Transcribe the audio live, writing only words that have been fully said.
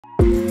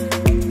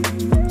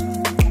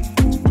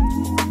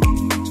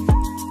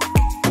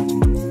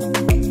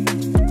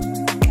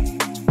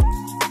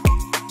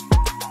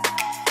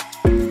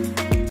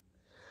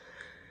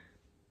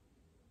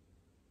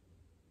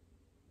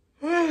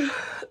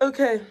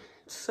Okay,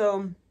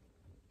 so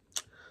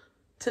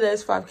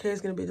today's 5K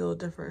is gonna be a little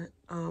different.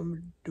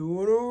 I'm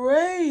doing a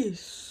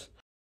race.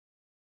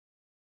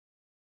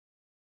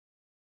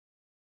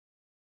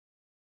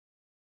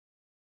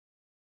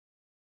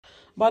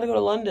 About to go to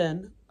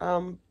London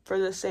for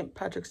the St.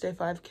 Patrick's Day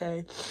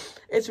 5K.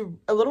 It's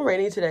a little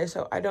rainy today,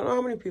 so I don't know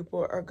how many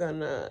people are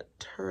gonna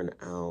turn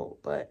out,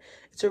 but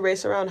it's a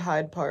race around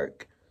Hyde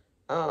Park.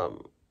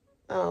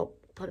 I'll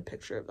put a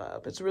picture of that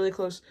up. It's really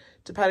close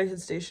to Paddington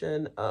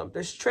Station.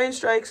 There's train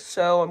strikes,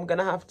 so I'm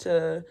gonna have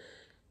to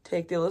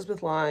take the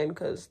Elizabeth line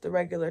because the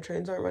regular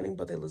trains aren't running,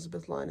 but the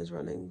Elizabeth line is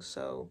running,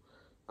 so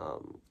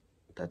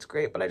that's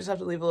great. But I just have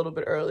to leave a little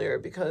bit earlier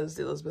because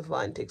the Elizabeth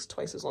line takes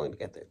twice as long to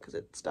get there because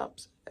it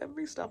stops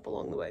every stop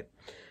along the way.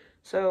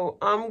 So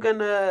I'm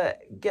gonna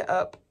get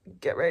up,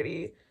 get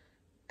ready,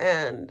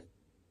 and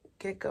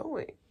get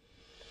going.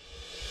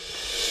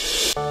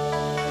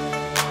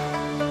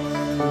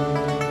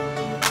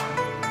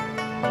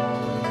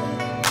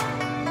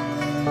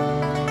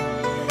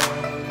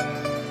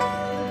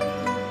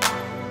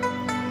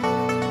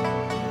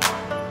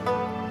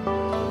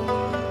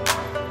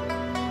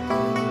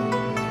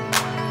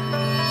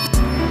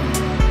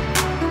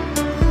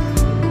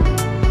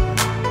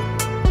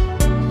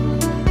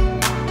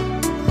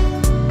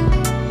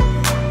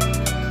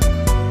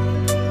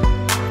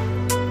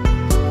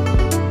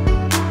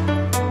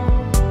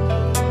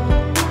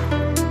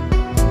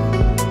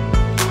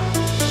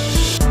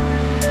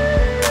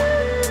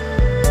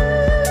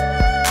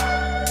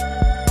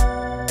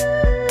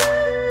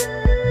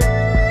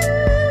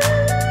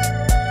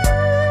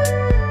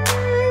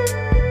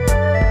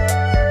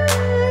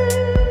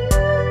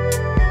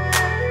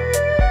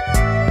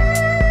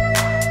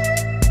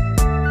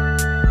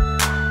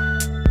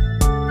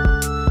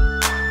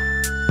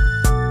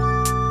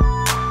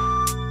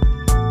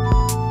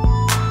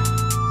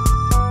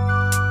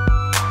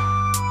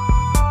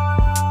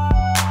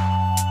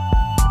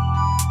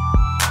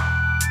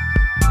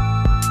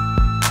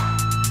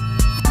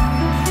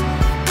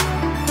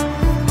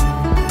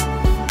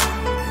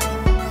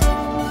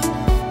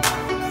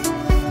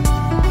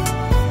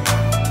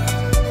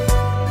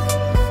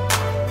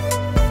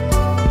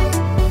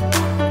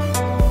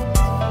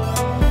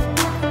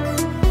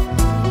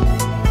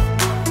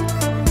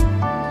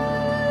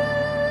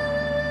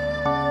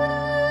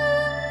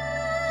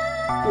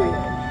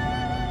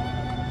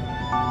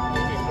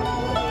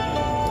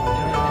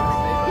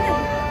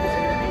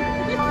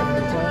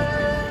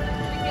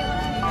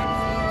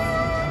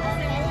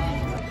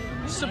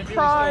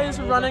 Surprise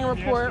running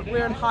report.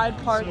 We're in Hyde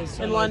Park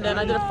in London.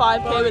 I did a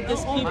 5K with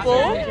these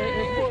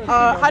people.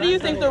 How do you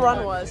think the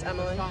run was,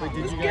 Emily?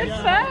 It was good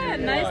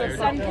fun. Nice. The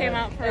sun came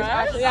out for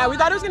us. Yeah, we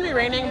thought it was going to be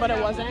raining, but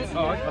it wasn't.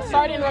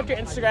 Sorry to interrupt your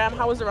Instagram.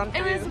 How was the run for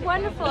you? It was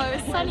wonderful.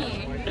 It was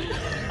sunny.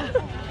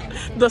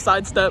 The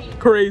sidestep,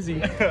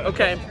 crazy.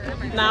 Okay,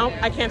 now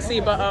I can't see,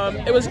 but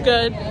it was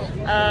good.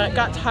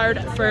 Got tired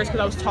at first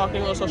because I was talking a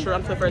little social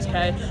run for the first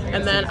K,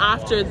 and then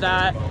after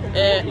that,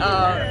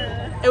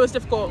 it was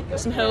difficult.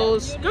 Some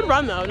hills. Good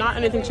run though, not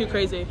anything too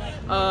crazy.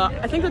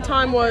 I think the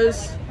time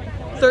was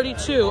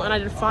 32, and I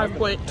did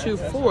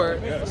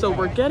 5.24, so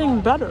we're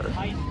getting better.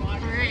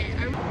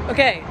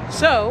 Okay,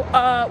 so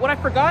what I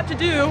forgot to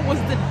do was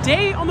the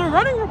date on the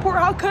running report.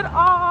 How could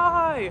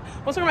I?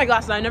 Let's look at my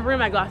glasses. I never wear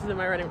my glasses in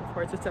my running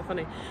reports. It's so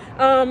funny.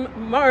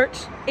 March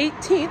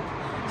 18th,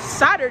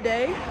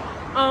 Saturday.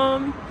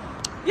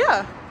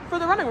 Yeah, for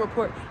the running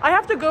report. I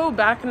have to go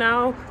back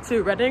now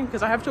to Reading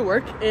because I have to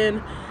work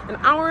in an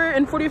hour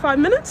and 45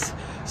 minutes.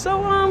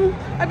 So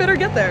I better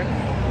get there.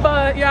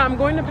 But yeah, I'm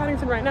going to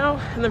Paddington right now,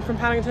 and then from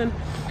Paddington,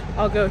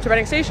 I'll go to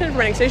Reading Station. From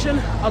Reading Station,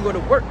 I'll go to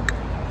work.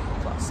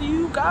 So I'll see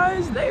you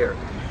guys there.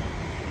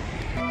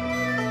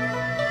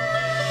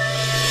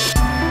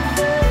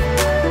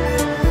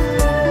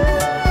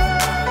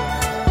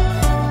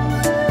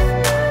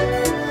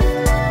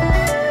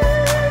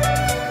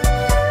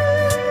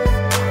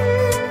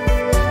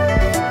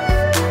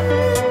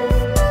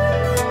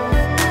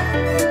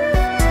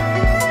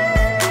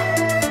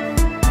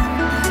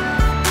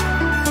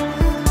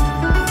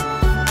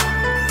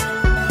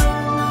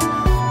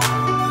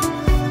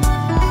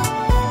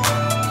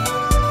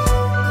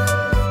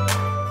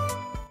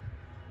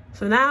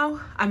 So now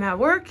I'm at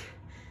work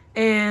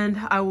and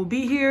I will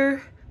be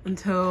here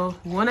until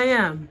 1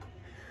 a.m.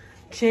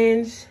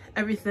 Change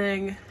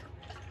everything.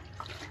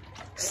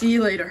 See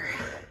you later.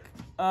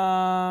 So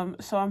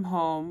I'm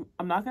home.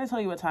 I'm not gonna tell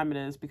you what time it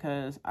is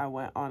because I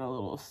went on a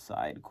little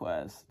side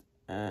quest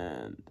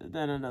and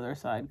then another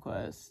side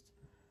quest.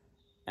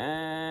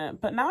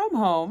 But now I'm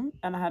home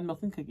and I had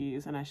milk and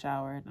cookies and I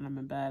showered and I'm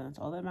in bed and that's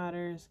all that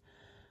matters.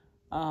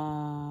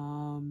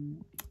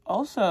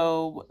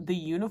 Also, the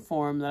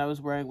uniform that I was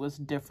wearing was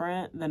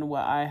different than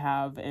what I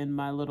have in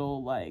my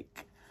little,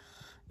 like,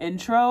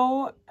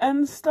 intro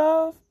and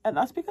stuff. And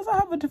that's because I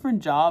have a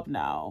different job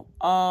now.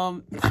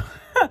 I'll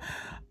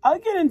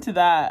get into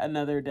that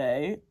another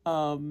day.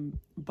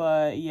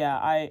 But yeah,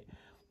 I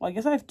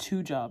guess I have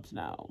 2 jobs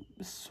now.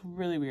 It's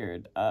really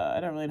weird. I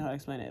don't really know how to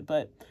explain it,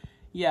 but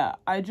yeah,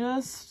 I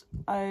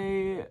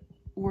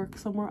work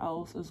somewhere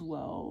else as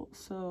well.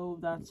 So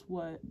that's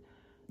what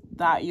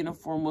that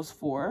uniform was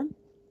for.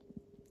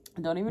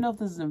 I don't even know if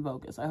this is in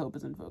focus. I hope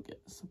it's in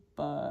focus.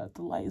 But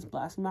the light is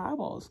blasting my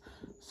eyeballs.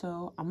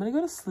 So I'm going to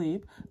go to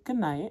sleep. Good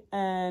night.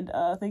 And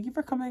thank you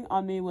for coming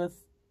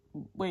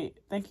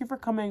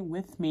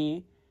with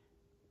me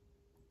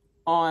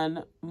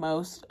on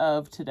most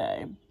of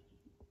today.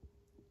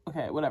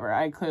 Okay, whatever.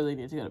 I clearly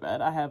need to go to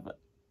bed. I have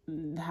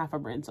half a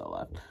brain cell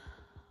left.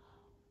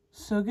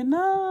 So good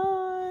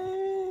night.